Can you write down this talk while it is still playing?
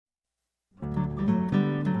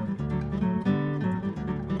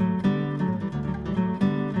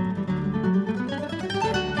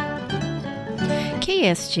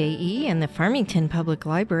KSJE and the Farmington Public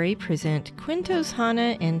Library present Cuentos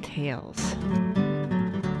Hahne and Tales.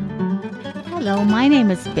 Hello, my name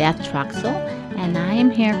is Beth Troxell, and I am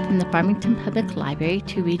here from the Farmington Public Library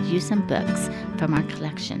to read you some books from our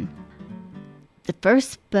collection. The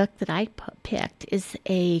first book that I picked is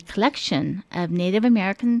a collection of Native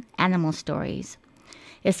American animal stories.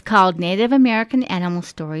 It's called Native American Animal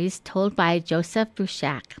Stories, told by Joseph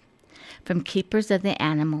Bruchec from Keepers of the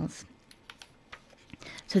Animals.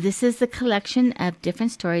 So this is the collection of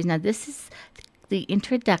different stories. Now this is the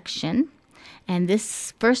introduction, and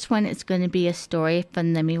this first one is going to be a story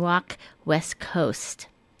from the Miwok West Coast.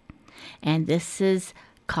 And this is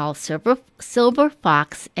called Silver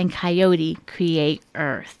Fox and Coyote Create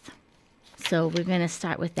Earth. So we're going to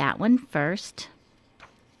start with that one first.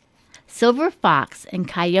 Silver Fox and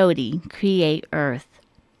Coyote Create Earth.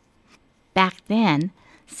 Back then,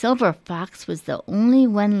 Silver Fox was the only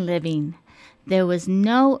one living. There was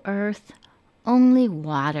no earth, only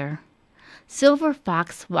water. Silver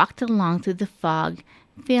Fox walked along through the fog,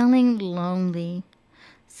 feeling lonely.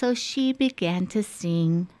 So she began to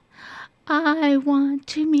sing, "I want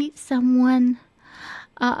to meet someone.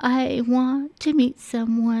 I want to meet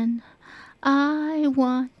someone. I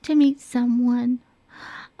want to meet someone.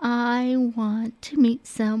 I want to meet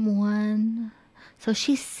someone." So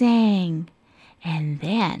she sang, and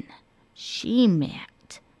then she met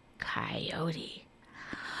Coyote.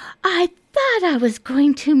 "I thought I was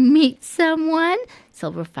going to meet someone,"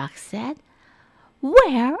 Silver Fox said.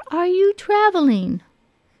 "Where are you traveling?"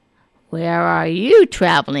 "Where are you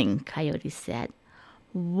traveling?" Coyote said.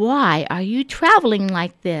 "Why are you traveling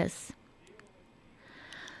like this?"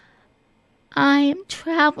 "I am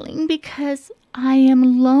traveling because I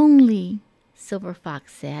am lonely," Silver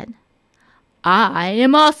Fox said. "I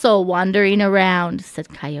am also wandering around," said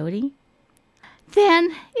Coyote.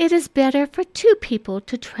 "Then it is better for two people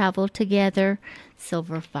to travel together,"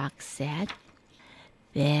 Silver Fox said.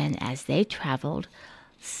 Then, as they traveled,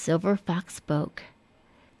 Silver Fox spoke.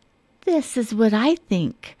 "This is what I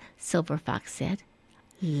think," Silver Fox said.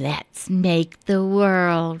 "Let's make the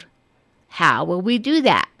world." "How will we do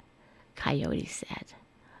that?" Coyote said.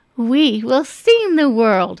 "We will sing the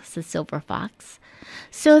world," said Silver Fox.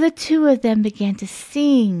 So the two of them began to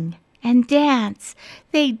sing and dance.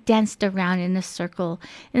 They danced around in a circle,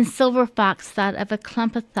 and Silver Fox thought of a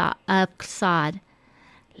clump of sod.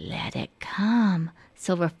 "Let it come,"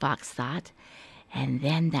 Silver Fox thought, and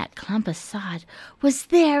then that clump of sod was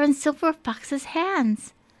there in Silver Fox's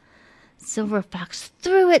hands. Silver Fox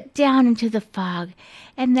threw it down into the fog,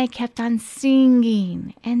 and they kept on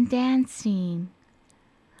singing and dancing.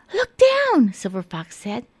 "Look down," Silver Fox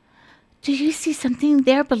said. "Do you see something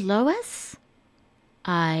there below us?"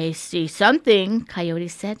 "I see something," Coyote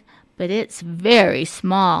said, "but it's very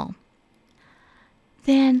small."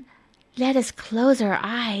 "Then let us close our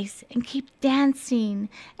eyes and keep dancing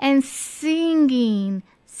and singing,"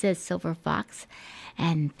 said Silver Fox.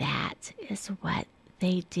 And that is what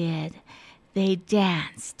they did. They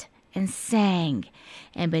danced and sang,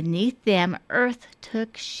 and beneath them earth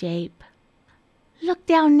took shape. "Look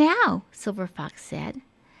down now," Silver Fox said.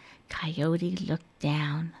 Coyote looked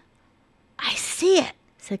down. "I see it,"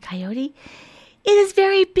 said Coyote. "It is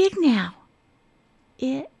very big now."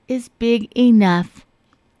 "It is big enough."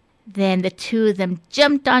 Then the two of them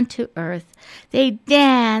jumped onto earth. They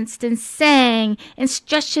danced and sang and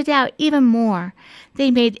stretched it out even more. They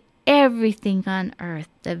made everything on earth,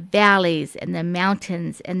 the valleys and the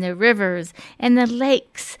mountains and the rivers and the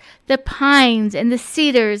lakes, the pines and the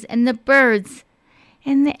cedars and the birds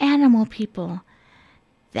and the animal people.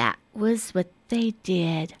 That was what they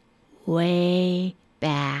did way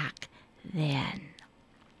back then.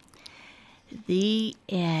 The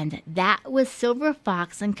end. That was Silver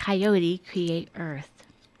Fox and Coyote Create Earth.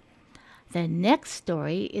 The next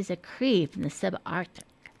story is a Cree from the subarctic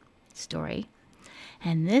story,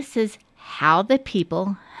 and this is How the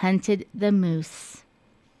People Hunted the Moose.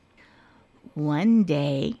 One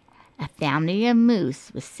day, a family of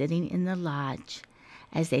moose was sitting in the lodge.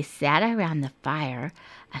 As they sat around the fire,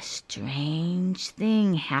 a strange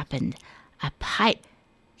thing happened. A pipe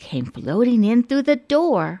came floating in through the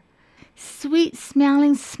door.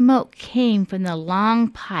 Sweet-smelling smoke came from the long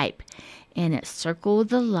pipe, and it circled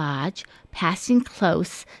the lodge, passing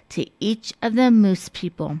close to each of the moose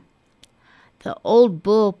people. The old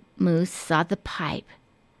bull moose saw the pipe,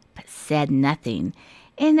 but said nothing,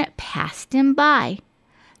 and it passed him by.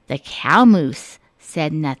 The cow moose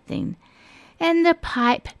said nothing, and the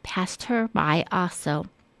pipe passed her by also.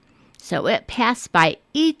 So it passed by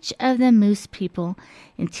each of the moose people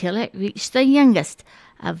until it reached the youngest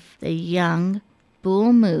of the young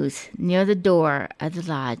bull moose near the door of the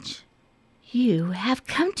lodge. "You have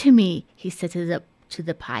come to me," he said to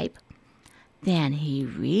the pipe. Then he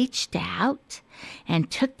reached out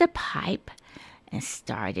and took the pipe and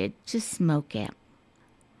started to smoke it.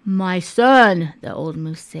 "My son," the old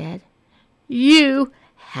moose said, "you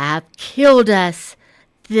have killed us.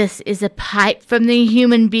 This is a pipe from the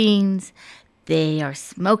human beings. They are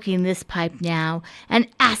smoking this pipe now and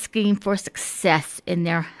asking for success in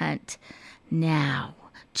their hunt. Now,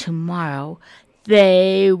 tomorrow,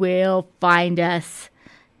 they will find us.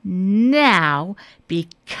 Now,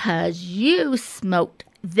 because you smoked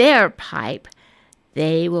their pipe,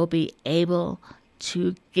 they will be able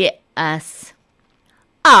to get us."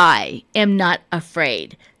 "I am not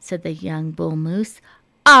afraid," said the young bull moose.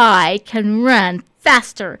 "I can run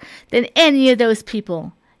faster than any of those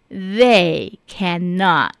people. They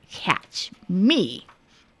cannot catch me."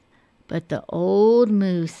 But the old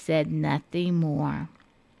moose said nothing more.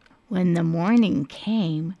 When the morning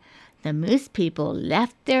came, the moose people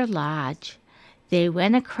left their lodge. They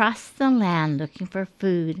went across the land looking for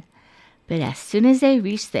food, but as soon as they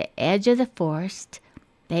reached the edge of the forest,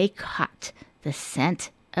 they caught the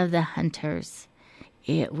scent of the hunters.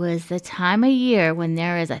 It was the time of year when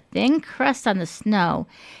there is a thin crust on the snow,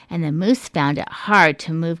 and the moose found it hard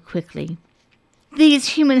to move quickly. "These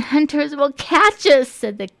human hunters will catch us,"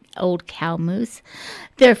 said the old cow moose.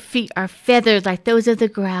 "Their feet are feathered like those of the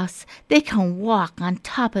grouse. They can walk on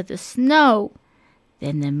top of the snow."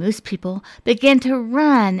 Then the moose people began to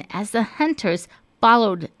run as the hunters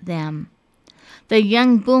followed them. The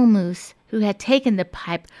young bull moose, who had taken the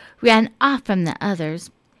pipe, ran off from the others.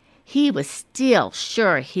 He was still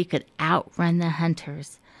sure he could outrun the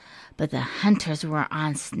hunters. But the hunters were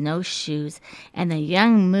on snowshoes, and the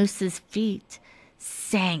young moose's feet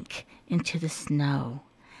sank into the snow.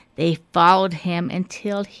 They followed him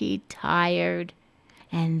until he tired,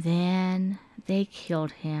 and then they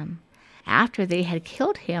killed him. After they had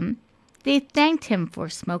killed him, they thanked him for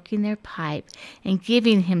smoking their pipe and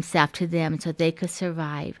giving himself to them so they could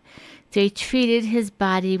survive. They treated his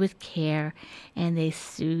body with care, and they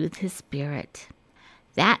soothed his spirit.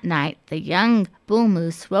 That night, the young bull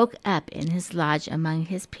moose woke up in his lodge among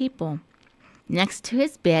his people. Next to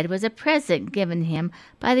his bed was a present given him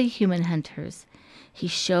by the human hunters. He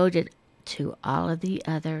showed it to all of the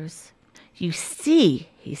others. "You see,"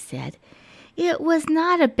 he said, "it was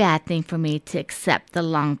not a bad thing for me to accept the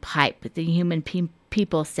long pipe that the human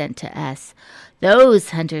people sent to us. Those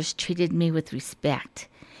hunters treated me with respect.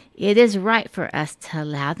 It is right for us to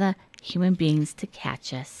allow the human beings to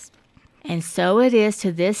catch us." And so it is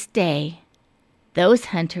to this day. Those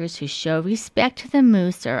hunters who show respect to the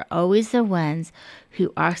moose are always the ones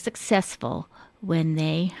who are successful when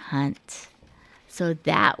they hunt. So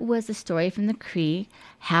that was a story from the Cree,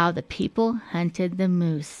 how the people hunted the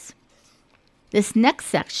moose. This next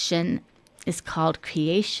section is called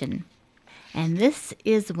Creation, and this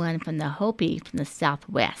is one from the Hopi from the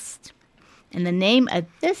Southwest. And the name of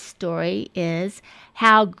this story is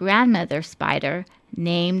How Grandmother Spider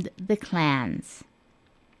Named the Clans.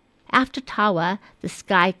 After Tawa, the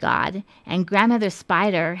sky god, and Grandmother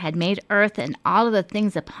Spider had made earth and all of the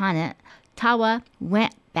things upon it, Tawa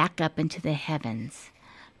went back up into the heavens.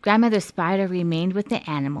 Grandmother Spider remained with the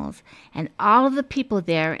animals and all of the people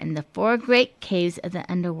there in the 4 great caves of the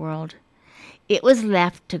underworld. It was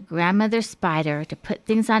left to Grandmother Spider to put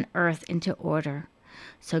things on earth into order.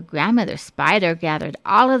 So Grandmother Spider gathered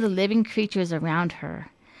all of the living creatures around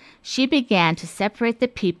her. She began to separate the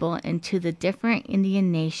people into the different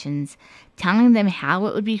Indian nations, telling them how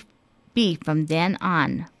it would be from then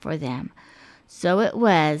on for them. So it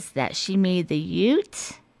was that she made the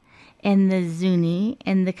Ute and the Zuni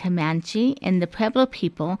and the Comanche and the Pueblo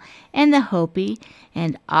people and the Hopi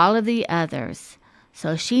and all of the others.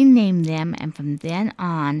 So she named them, and from then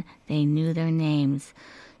on they knew their names.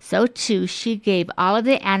 So too she gave all of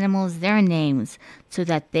the animals their names so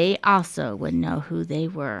that they also would know who they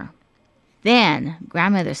were. Then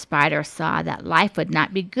Grandmother Spider saw that life would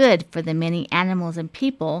not be good for the many animals and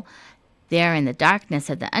people there in the darkness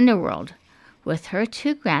of the underworld. With her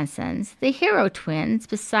 2 grandsons, the hero twins,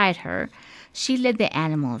 beside her, she led the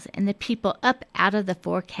animals and the people up out of the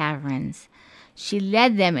 4 caverns. She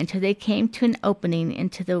led them until they came to an opening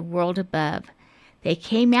into the world above. They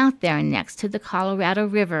came out there next to the Colorado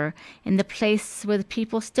River, in the place where the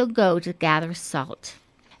people still go to gather salt.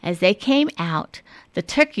 As they came out, the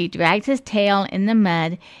turkey dragged his tail in the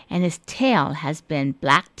mud, and his tail has been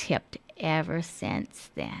black-tipped ever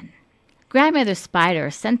since then. Grandmother Spider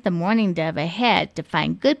sent the mourning dove ahead to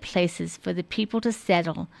find good places for the people to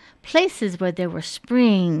settle, places where there were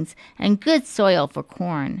springs and good soil for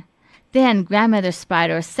corn. Then Grandmother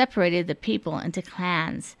Spider separated the people into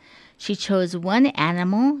clans. She chose one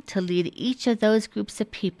animal to lead each of those groups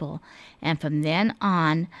of people, and from then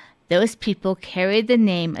on, those people carried the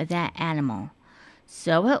name of that animal.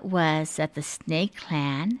 So it was that the Snake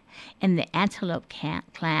Clan, and the Antelope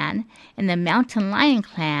Clan, and the Mountain Lion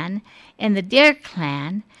Clan, and the Deer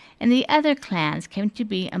Clan, and the other clans came to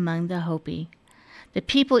be among the Hopi. The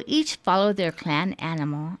people each followed their clan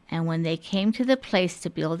animal, and when they came to the place to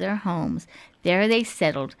build their homes, there they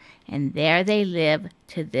settled, and there they live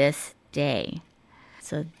to this day.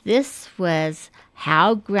 So this was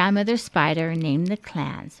how Grandmother Spider named the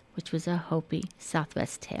clans, which was a Hopi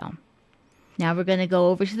Southwest tale. Now we're going to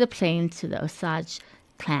go over to the plains to the Osage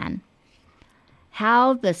clan.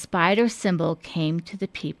 How the spider symbol came to the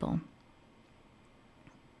people.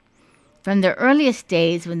 From the earliest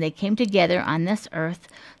days when they came together on this earth,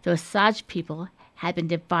 the Osage people had been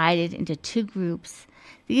divided into two groups.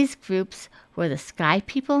 These groups were the Sky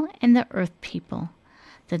people and the Earth people.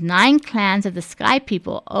 The 9 clans of the Sky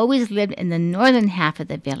people always lived in the northern half of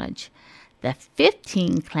the village. The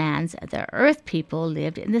 15 clans of the Earth people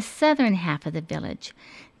lived in the southern half of the village.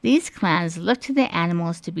 These clans looked to the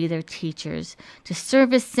animals to be their teachers, to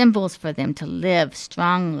serve as symbols for them to live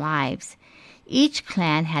strong lives. Each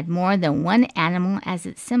clan had more than one animal as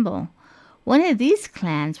its symbol. One of these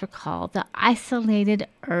clans were called the Isolated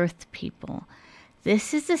Earth people.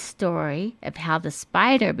 This is the story of how the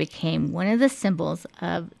spider became one of the symbols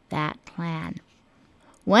of that clan.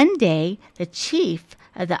 One day, the chief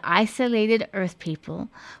of the Isolated Earth people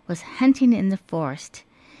was hunting in the forest.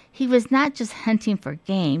 He was not just hunting for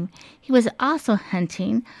game, he was also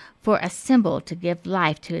hunting for a symbol to give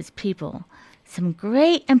life to his people, some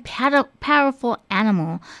great and powerful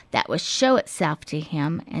animal that would show itself to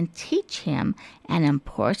him and teach him an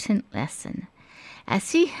important lesson.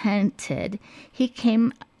 As he hunted, he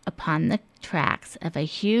came upon the tracks of a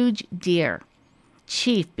huge deer.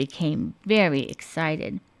 Chief became very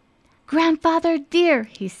excited. "Grandfather Deer,"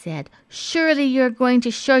 he said, "surely you're going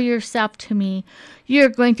to show yourself to me. You're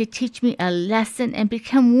going to teach me a lesson and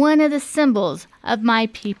become one of the symbols of my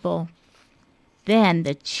people." Then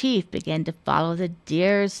the chief began to follow the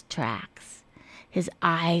deer's tracks. His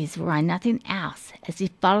eyes were on nothing else as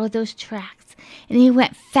he followed those tracks, and he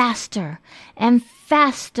went faster and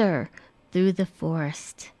faster through the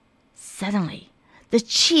forest. Suddenly, the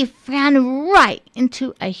chief ran right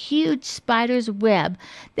into a huge spider's web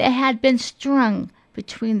that had been strung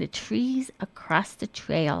between the trees across the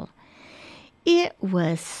trail. It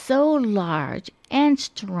was so large and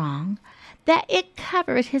strong that it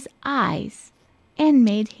covered his eyes and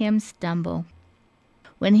made him stumble.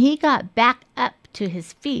 When he got back up to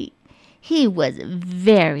his feet, he was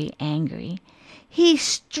very angry. He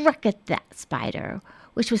struck at that spider,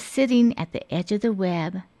 which was sitting at the edge of the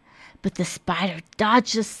web. But the spider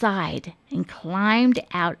dodged aside and climbed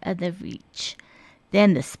out of the reach.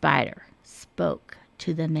 Then the spider spoke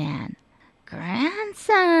to the man.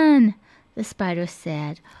 "Grandson," the spider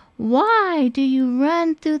said, "why do you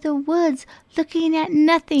run through the woods looking at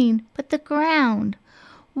nothing but the ground?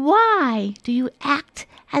 Why do you act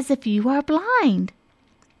as if you are blind?"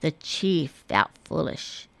 The chief felt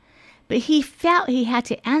foolish, but he felt he had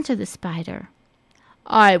to answer the spider.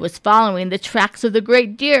 "I was following the tracks of the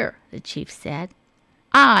great deer," the chief said.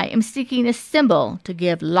 "I am seeking a symbol to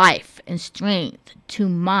give life and strength to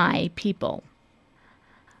my people."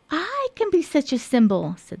 "I can be such a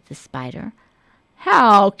symbol," said the spider.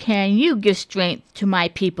 "How can you give strength to my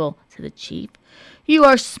people?" said the chief. "You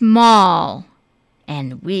are small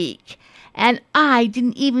and weak, and I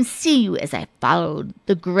didn't even see you as I followed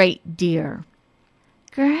the great deer."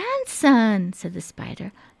 "Grandson," said the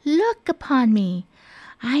spider, "look upon me.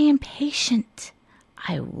 I am patient.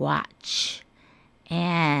 I watch,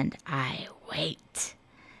 and I wait.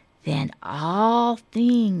 Then all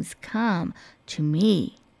things come to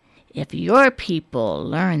me. If your people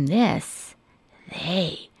learn this,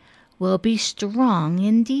 they will be strong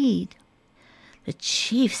indeed." The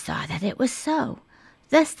chief saw that it was so.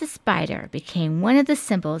 Thus the spider became one of the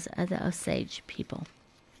symbols of the Osage people.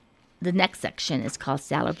 The next section is called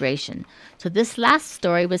Celebration. So this last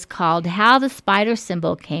story was called How the Spider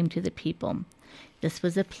Symbol Came to the People. This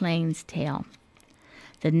was a Plains tale.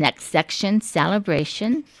 The next section,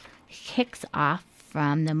 Celebration, kicks off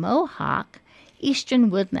from the Mohawk Eastern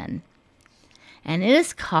Woodland, and it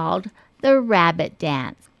is called the Rabbit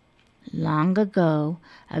Dance. Long ago,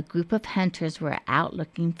 a group of hunters were out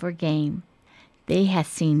looking for game. They had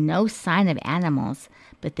seen no sign of animals,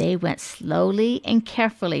 but they went slowly and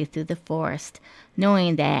carefully through the forest,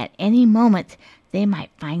 knowing that at any moment they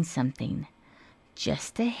might find something.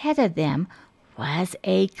 Just ahead of them was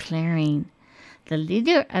a clearing. The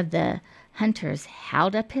leader of the hunters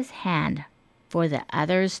held up his hand for the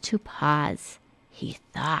others to pause. He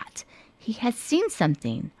thought he had seen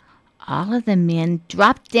something. All of the men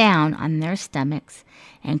dropped down on their stomachs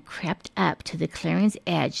and crept up to the clearing's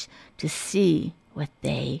edge to see what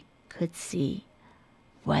they could see.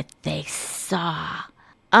 What they saw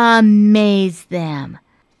amazed them.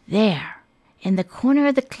 There, in the corner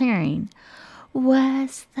of the clearing,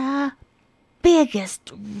 was the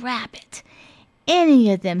biggest rabbit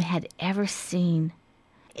any of them had ever seen.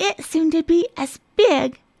 It seemed to be as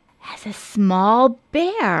big as a small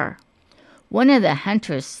bear. One of the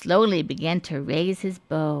hunters slowly began to raise his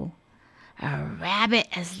bow. A rabbit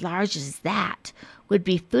as large as that would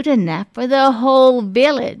be food enough for the whole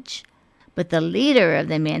village. But the leader of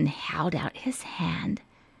the men held out his hand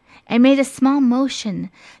and made a small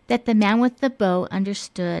motion that the man with the bow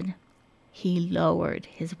understood. He lowered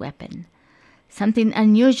his weapon. Something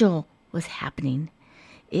unusual was happening.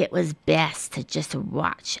 It was best to just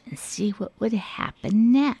watch and see what would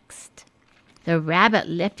happen next. The rabbit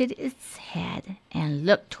lifted its head and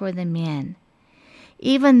looked toward the men.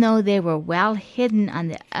 Even though they were well hidden on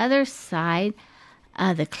the other side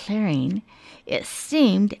of the clearing, it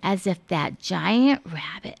seemed as if that giant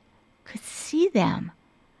rabbit could see them.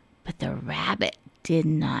 But the rabbit did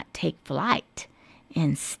not take flight.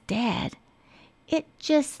 Instead, it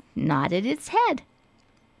just nodded its head.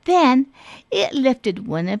 Then it lifted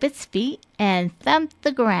one of its feet and thumped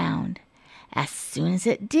the ground. As soon as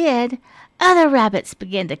it did, other rabbits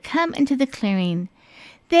began to come into the clearing.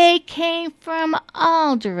 They came from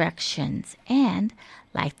all directions, and,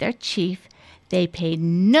 like their chief, they paid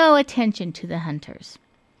no attention to the hunters.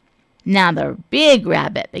 Now the big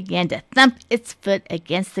rabbit began to thump its foot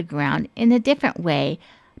against the ground in a different way.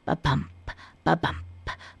 Ba-bump, ba-bump,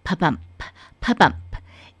 pa-bump, pa-bump.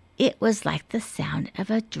 It was like the sound of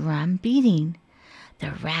a drum beating.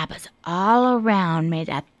 The rabbits all around made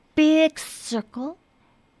a big circle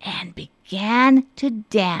and began to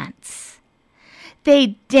dance.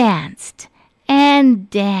 They danced and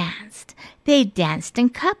danced. They danced in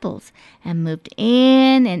couples and moved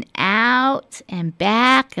in and out and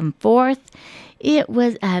back and forth. It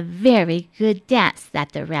was a very good dance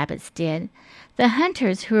that the rabbits did. The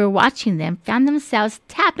hunters who were watching them found themselves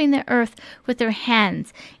tapping the earth with their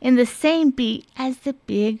hands in the same beat as the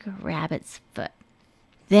big rabbit's foot.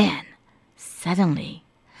 Then, suddenly,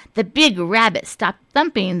 the big rabbit stopped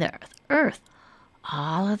thumping the earth.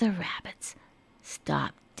 All of the rabbits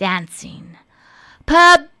stopped dancing.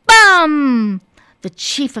 Pa-bum! The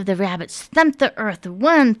chief of the rabbits thumped the earth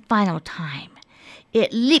one final time.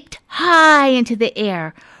 It leaped high into the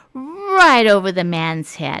air, right over the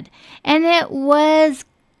man's head, and it was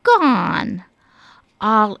gone.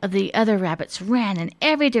 All of the other rabbits ran in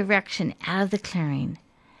every direction out of the clearing,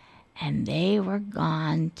 and they were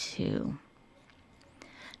gone too.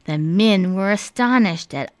 The men were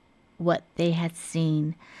astonished at what they had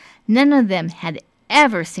seen. None of them had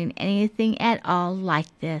ever seen anything at all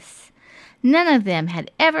like this. None of them had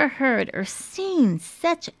ever heard or seen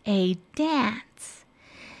such a dance.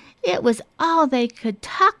 It was all they could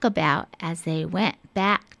talk about as they went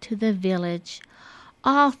back to the village.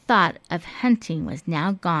 All thought of hunting was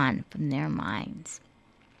now gone from their minds.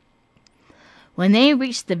 When they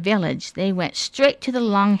reached the village, they went straight to the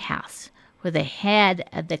longhouse where the head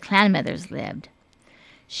of the clan mothers lived.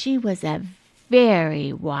 She was a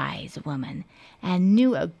very wise woman and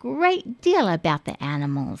knew a great deal about the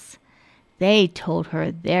animals. They told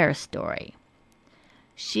her their story.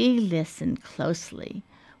 She listened closely.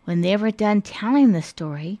 When they were done telling the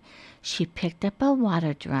story, she picked up a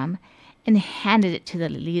water drum and handed it to the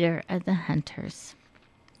leader of the hunters.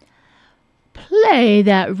 "Play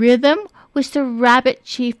that rhythm which the rabbit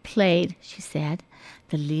chief played," she said.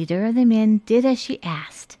 The leader of the men did as she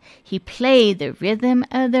asked. He played the rhythm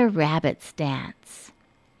of the rabbit's dance.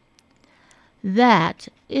 "That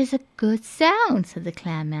is a good sound," said the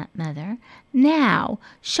clan mother. "Now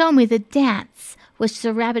show me the dance which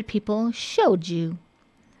the rabbit people showed you."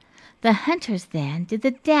 The hunters then did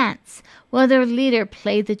the dance while their leader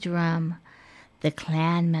played the drum. The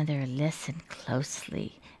clan mother listened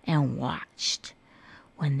closely and watched.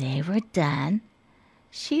 When they were done,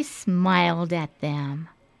 she smiled at them.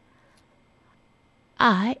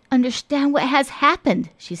 "I understand what has happened,"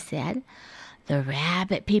 she said. "The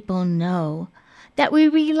rabbit people know that we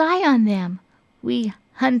rely on them. We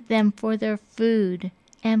hunt them for their food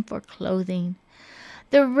and for clothing.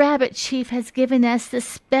 The rabbit chief has given us this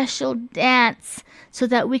special dance so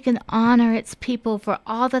that we can honor its people for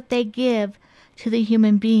all that they give to the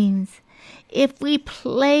human beings. If we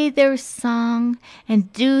play their song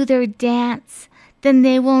and do their dance, then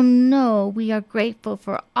they will know we are grateful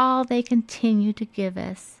for all they continue to give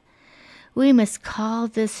us. We must call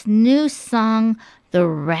this new song the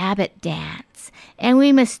Rabbit Dance, and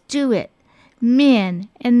we must do it, men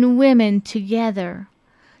and women together,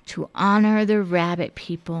 to honor the rabbit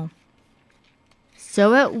people.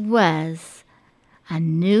 So it was. A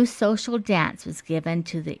new social dance was given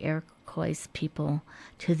to the Iroquois people.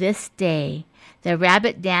 To this day, the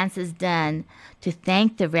rabbit dance is done to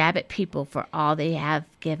thank the rabbit people for all they have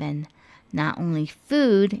given, not only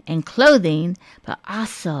food and clothing, but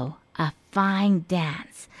also a fine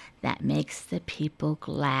dance that makes the people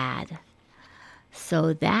glad.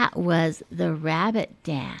 So that was the rabbit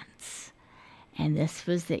dance, and this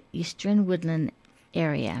was the Eastern Woodland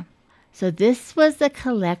area. So this was the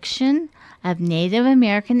collection of Native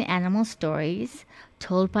American animal stories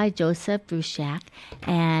told by Joseph Bruchec,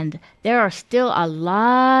 and there are still a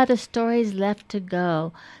lot of stories left to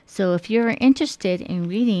go. So if you're interested in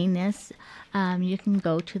reading this, you can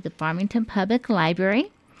go to the Farmington Public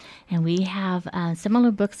Library, and we have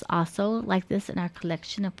similar books also like this in our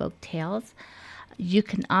collection of folk tales. You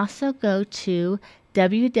can also go to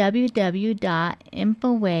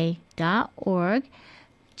www.infoway.org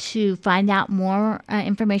to find out more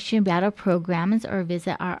information about our programs or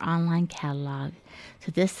visit our online catalog. So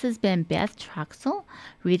this has been Beth Troxell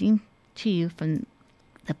reading to you from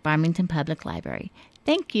the Farmington Public Library.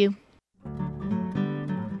 Thank you.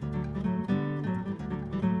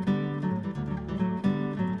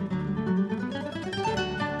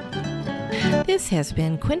 This has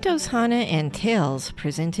been Cuentos Hahne and Tales,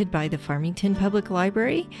 presented by the Farmington Public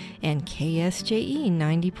Library and KSJE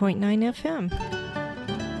 90.9 FM.